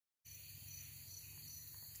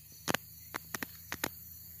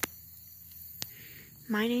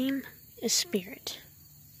My name is Spirit.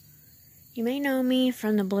 You may know me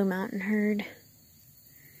from the Blue Mountain herd.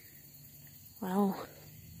 Well,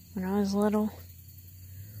 when I was little,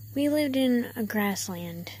 we lived in a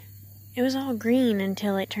grassland. It was all green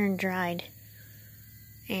until it turned dried.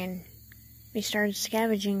 And we started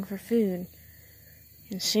scavenging for food.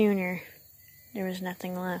 And sooner, there was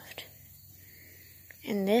nothing left.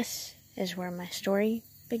 And this is where my story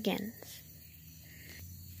begins.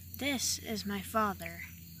 This is my father.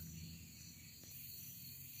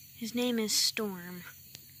 His name is Storm.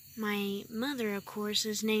 My mother, of course,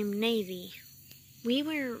 is named Navy. We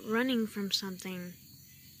were running from something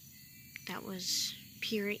that was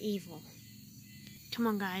pure evil. Come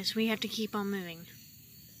on, guys, we have to keep on moving.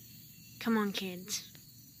 Come on, kids.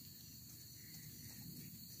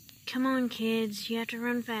 Come on, kids, you have to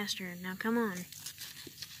run faster. Now, come on.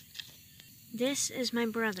 This is my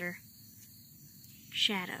brother,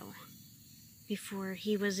 Shadow, before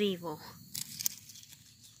he was evil.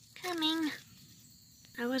 Coming.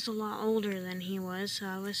 I was a lot older than he was, so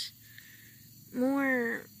I was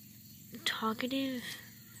more talkative,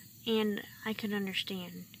 and I could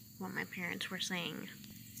understand what my parents were saying.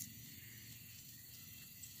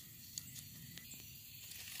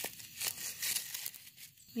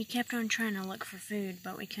 We kept on trying to look for food,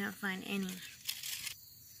 but we couldn't find any.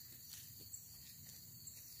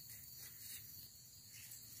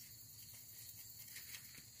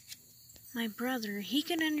 My brother, he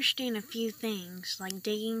could understand a few things, like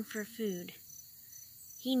digging for food.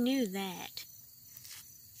 He knew that.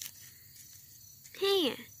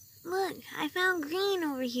 Hey, look, I found green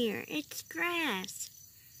over here. It's grass.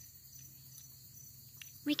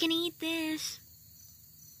 We can eat this.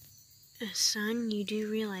 Son, you do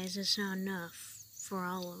realize it's not enough for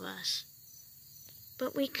all of us.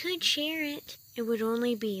 But we could share it. It would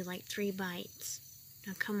only be like 3 bites.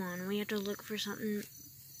 Now come on, we have to look for something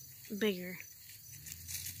bigger.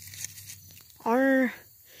 Our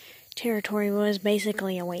territory was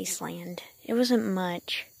basically a wasteland. It wasn't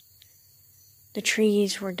much. The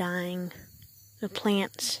trees were dying. The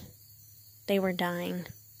plants, they were dying.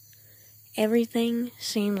 Everything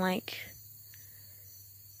seemed like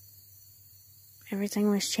everything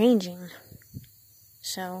was changing.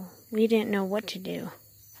 So we didn't know what to do.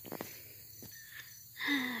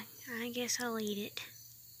 I guess I'll eat it.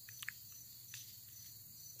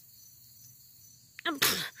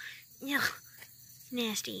 Yeah,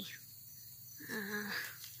 nasty.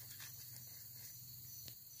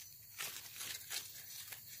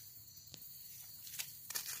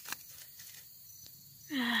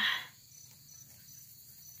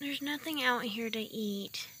 There's nothing out here to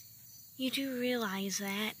eat. You do realize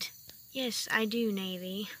that? Yes, I do,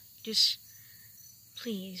 Navy. Just,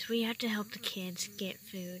 please, we have to help the kids get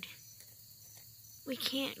food. We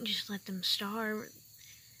can't just let them starve.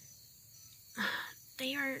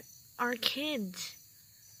 They are our kids.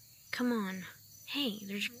 Come on. Hey,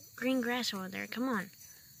 there's green grass over there. Come on.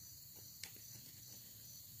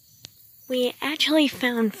 We actually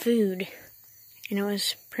found food, and it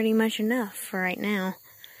was pretty much enough for right now.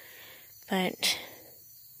 But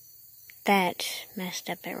that messed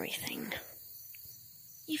up everything.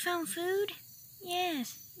 You found food?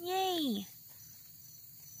 Yes. Yay.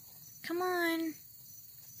 Come on.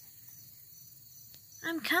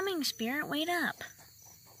 I'm coming, Spirit. Wait up.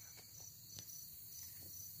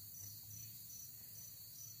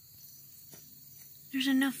 There's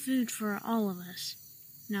enough food for all of us.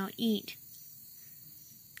 Now eat.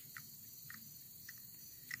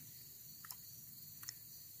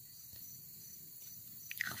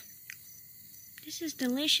 This is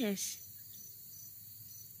delicious.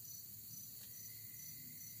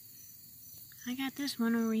 I got this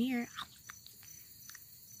one over here.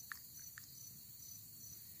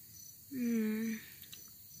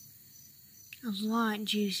 A lot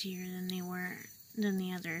juicier than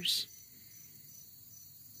the others.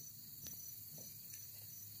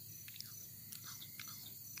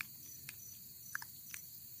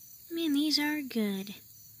 Man, these are good.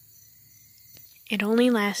 It only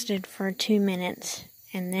lasted for 2 minutes,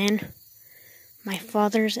 and then my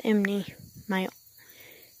father's Imni,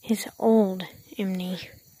 his old Imni,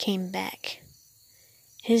 came back.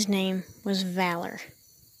 His name was Valor.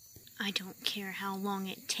 I don't care how long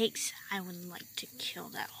it takes, I would like to kill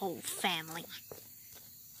that whole family.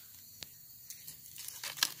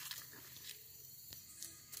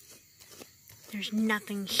 There's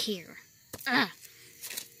nothing here.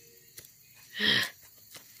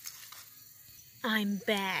 I'm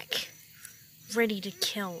back, ready to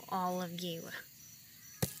kill all of you.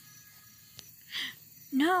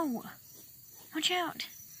 No! Watch out!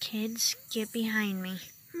 Kids, get behind me.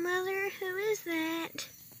 Mother, who is that?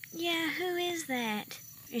 Yeah, who is that?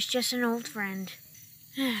 It's just an old friend.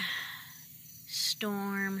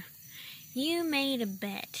 Storm, you made a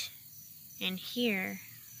bet, and here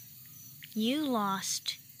you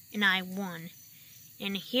lost and I won.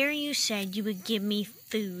 And here you said you would give me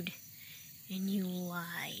food, and you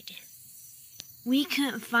lied. We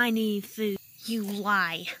couldn't find any food. You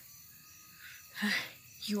lie.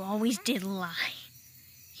 You always did lie.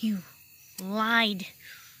 You lied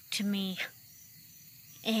to me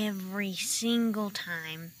every single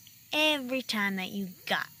time. Every time that you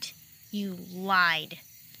got, you lied.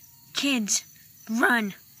 Kids,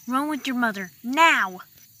 run. Run with your mother, now.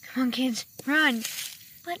 Come on, kids, run.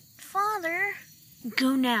 But, Father...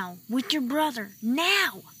 Go now, with your brother,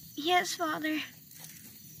 now. Yes, Father.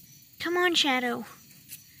 Come on, Shadow.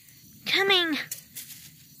 Coming.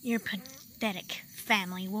 Your pathetic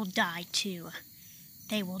family will die, too.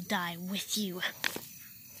 They will die with you.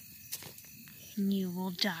 And you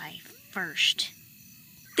will die first.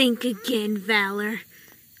 Think again, Valor.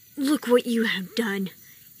 Look what you have done.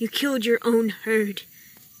 You killed your own herd,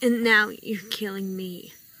 and now you're killing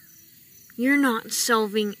me. You're not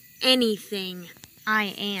solving anything.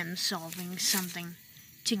 I am solving something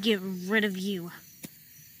to get rid of you.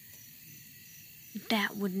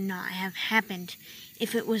 That would not have happened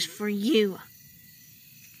if it was for you.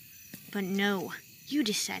 But no, you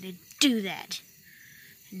decided to do that.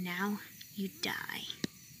 And now you die.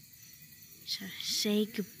 So say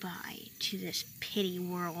goodbye to this pity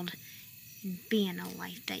world and be in a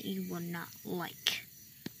life that you will not like.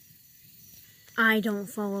 I don't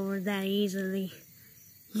fall over that easily.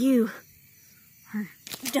 You are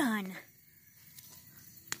done.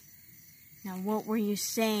 Now what were you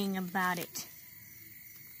saying about it?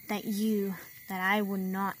 That I would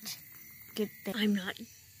not get there. I'm not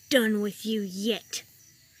done with you yet.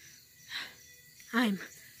 I'm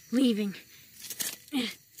leaving.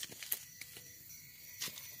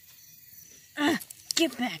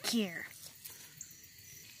 Get back here.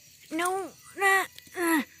 No,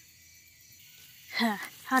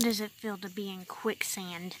 how does it feel to be in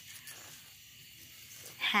quicksand?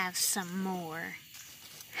 Have some more.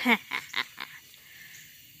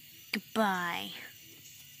 Goodbye.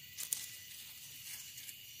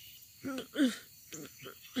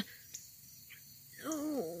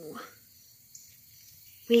 No.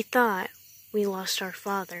 We thought we lost our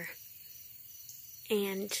father,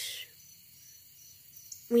 and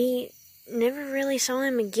we never really saw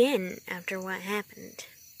him again after what happened.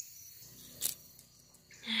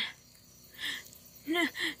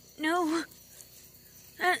 No.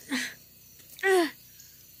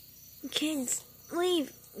 Kids,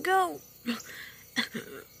 leave. Go.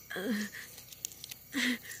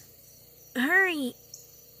 Hurry.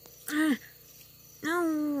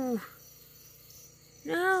 No.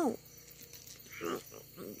 No.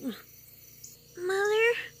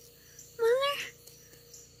 Mother?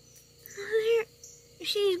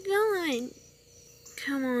 She's gone.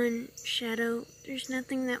 Come on, Shadow. There's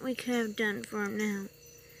nothing that we could have done for him now.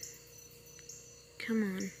 Come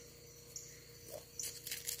on.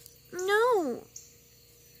 No.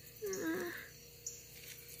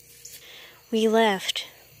 We left.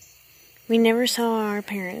 We never saw our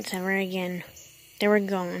parents ever again. They were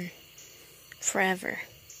gone. Forever.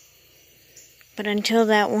 But until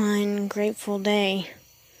that one grateful day,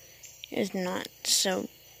 I was not so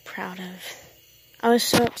proud of. I was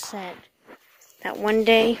so upset that one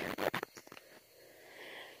day,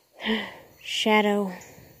 Shadow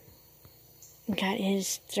got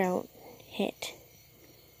his throat hit.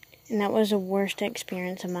 And that was the worst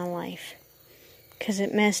experience of my life. Because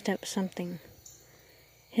it messed up something.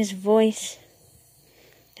 His voice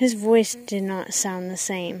did not sound the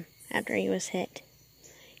same after he was hit.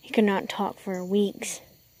 He could not talk for weeks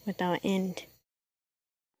without end.